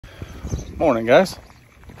Morning, guys.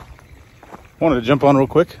 Wanted to jump on real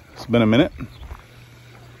quick. It's been a minute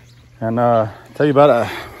and tell you about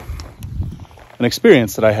an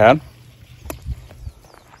experience that I had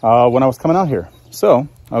when I was coming out here. So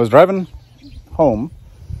I was driving home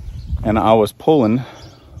and I was pulling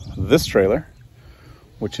this trailer,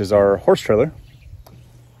 which is our horse trailer,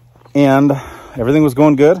 and everything was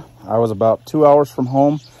going good. I was about 2 hours from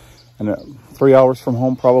home and 3 hours from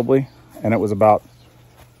home probably, and it was about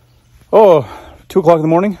 2 o'clock in the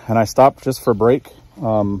morning, and I stopped just for a break. I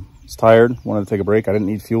was tired, wanted to take a break. I didn't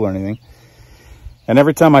need fuel or anything. And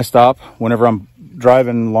every time I stop, whenever I'm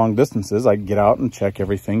driving long distances, I get out and check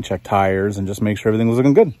everything, check tires, and just make sure everything was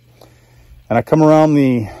looking good. And I come around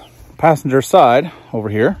the passenger side over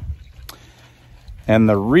here, and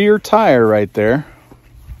the rear tire right there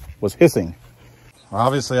was hissing.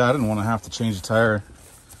 Obviously, I didn't want to have to change the tire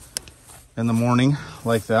in the morning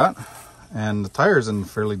like that. And the tire's in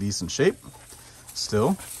fairly decent shape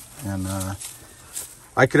still. And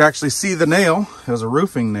I could actually see the nail. It was a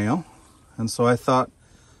roofing nail. And so I thought,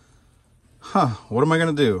 what am I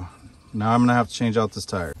going to do? Now I'm going to have to change out this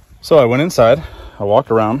tire. So I went inside. I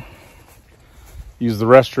walked around, used the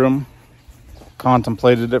restroom,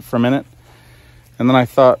 contemplated it for a minute. And then I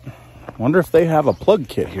thought, I wonder if they have a plug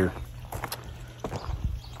kit here.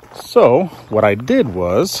 So what I did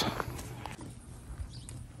was,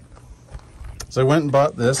 I went and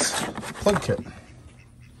bought this plug kit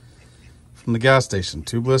from the gas station,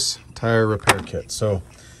 tubeless tire repair kit. So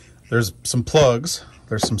there's some plugs,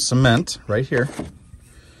 there's some cement right here,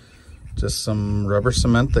 just some rubber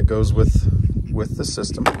cement that goes with the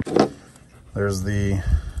system. There's the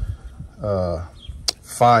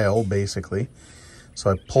file basically.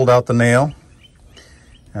 So I pulled out the nail,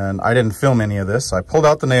 and I didn't film any of this. So I pulled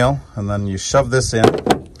out the nail, and then you shove this in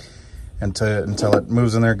until it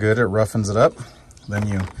moves in there good. It roughens it up. Then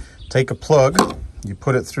you take a plug, you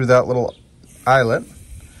put it through that little eyelet,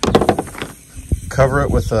 cover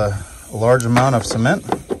it with a large amount of cement,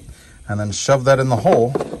 and then shove that in the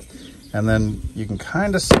hole. And then you can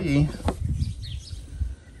kind of see,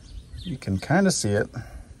 it.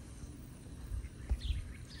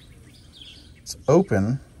 It's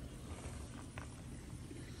open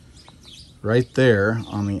right there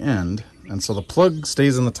on the end. And so the plug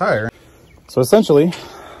stays in the tire. So essentially,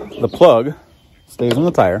 the plug stays in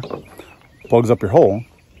the tire, plugs up your hole.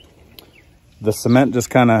 The cement just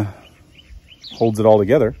kind of holds it all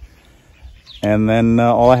together. And then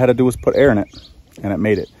all I had to do was put air in it, and it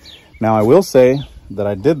made it. Now, I will say that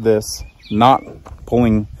I did this not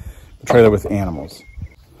pulling the trailer with animals.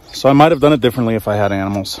 So I might have done it differently if I had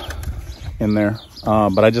animals in there,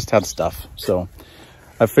 but I just had stuff. So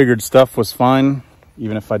I figured stuff was fine,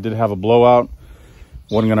 even if I did have a blowout.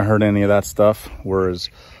 Wasn't going to hurt any of that stuff, whereas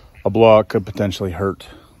a blowout could potentially hurt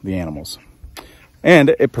the animals. And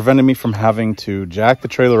it prevented me from having to jack the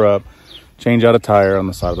trailer up, change out a tire on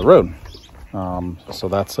the side of the road. So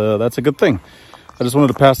that's a good thing. I just wanted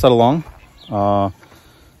to pass that along.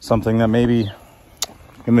 Something that maybe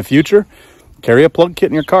in the future, carry a plug kit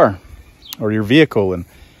in your car or your vehicle, and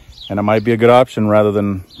it might be a good option rather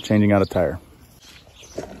than changing out a tire.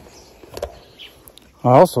 I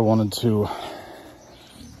also wanted to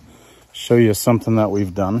show you something that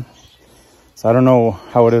we've done. So I don't know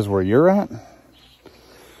how it is where you're at,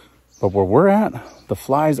 but where we're at, the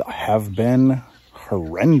flies have been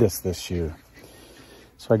horrendous this year.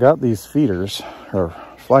 So I got these feeders, or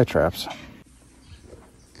fly traps.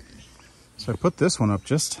 So I put this one up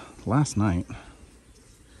just last night,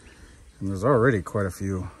 and there's already quite a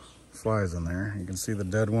few flies in there. You can see the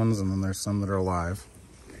dead ones, and then there's some that are alive.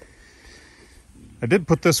 I did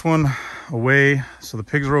put this one away, so the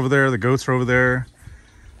pigs are over there, the goats are over there,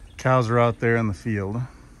 cows are out there in the field.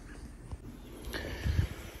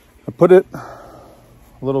 I put it a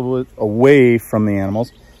little bit away from the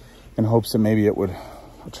animals in hopes that maybe it would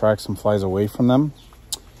attract some flies away from them.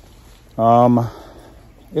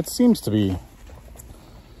 It seems to be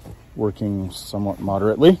working somewhat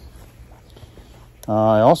moderately.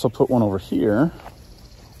 I also put one over here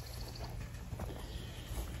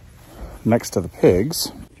next to the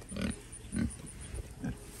pigs,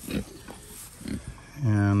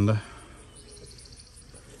 and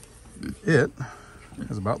it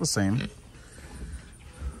is about the same.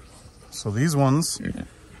 So these ones,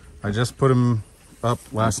 I just put them up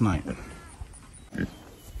last night.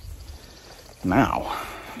 Now,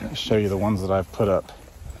 I'll show you the ones that I've put up.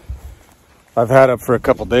 I've had up for a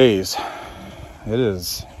couple days.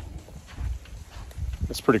 It's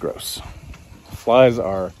pretty gross. Flies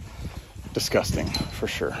are disgusting for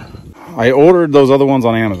sure. I ordered those other ones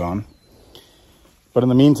on Amazon, but in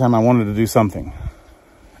the meantime I wanted to do something,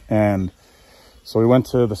 and So we went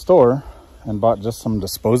to the store and bought just some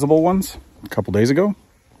disposable ones a couple days ago.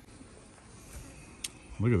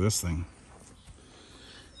 Look at this thing.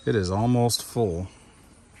 It is almost full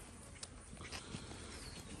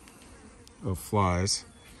of flies,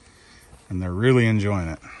 and they're really enjoying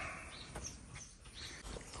it.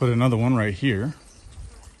 Put another one right here.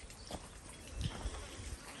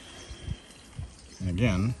 And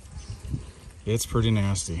again, it's pretty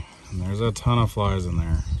nasty. And there's a ton of flies in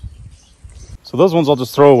there. So those ones I'll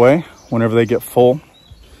just throw away whenever they get full.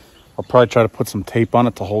 I'll probably try to put some tape on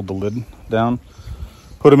it to hold the lid down.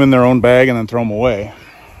 Put them in their own bag and then throw them away.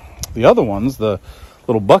 The other ones, the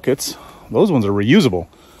little buckets, those ones are reusable.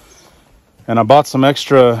 And I bought some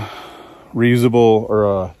extra reusable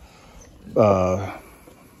or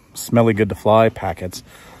smelly good to fly packets,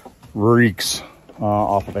 reeks,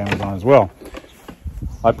 off of Amazon as well.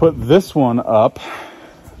 I put this one up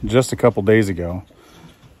just a couple days ago,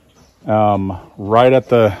 right at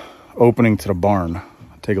the opening to the barn.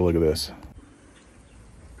 Take a look at this.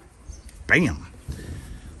 Bam!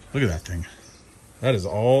 Look at that thing. That is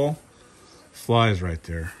all flies right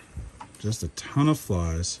there. Just a ton of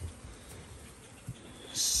flies.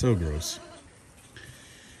 So gross.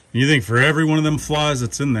 You think for every one of them flies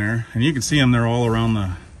that's in there, and you can see them, they're all around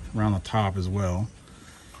the top as well.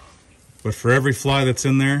 But for every fly that's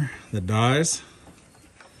in there that dies,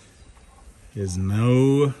 is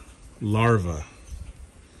no larva.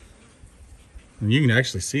 And you can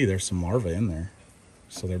actually see there's some larvae in there.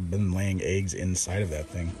 So they've been laying eggs inside of that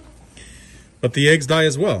thing. But the eggs die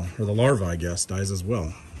as well, or the larva, I guess, dies as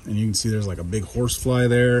well. And you can see there's like a big horse fly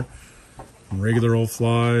there, and regular old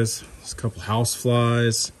flies, there's a couple house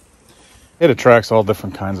flies. It attracts all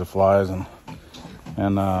different kinds of flies,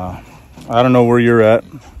 and I don't know where you're at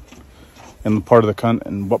in the part of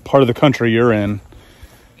the what part of the country you're in,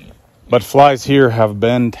 but flies here have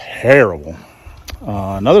been terrible.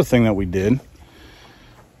 Another thing that we did,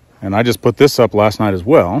 and I just put this up last night as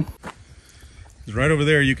well, is right over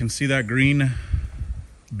there you can see that green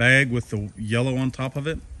bag with the yellow on top of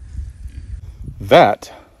it.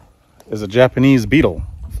 That is a Japanese beetle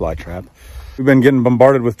fly trap. We've been getting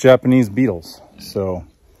bombarded with Japanese beetles, so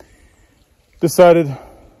decided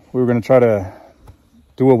we were going to try to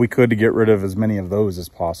do what we could to get rid of as many of those as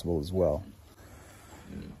possible as well.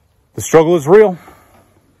 The struggle is real,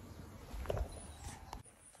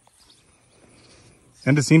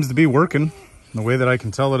 and it seems to be working. The way that I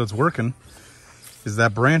can tell that it's working is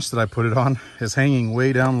that branch that I put it on is hanging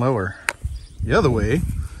way down lower. The other way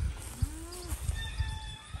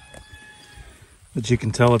that you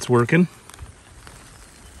can tell it's working,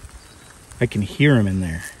 I can hear him in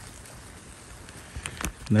there.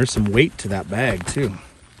 And there's some weight to that bag too.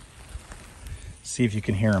 See if you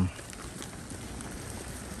can hear him.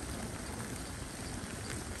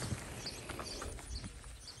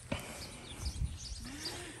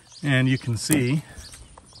 And you can see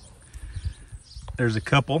there's a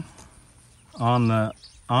couple on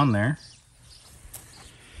there.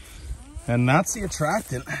 And that's the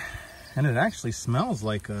attractant. And it actually smells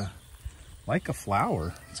like a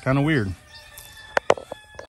flower. It's kind of weird.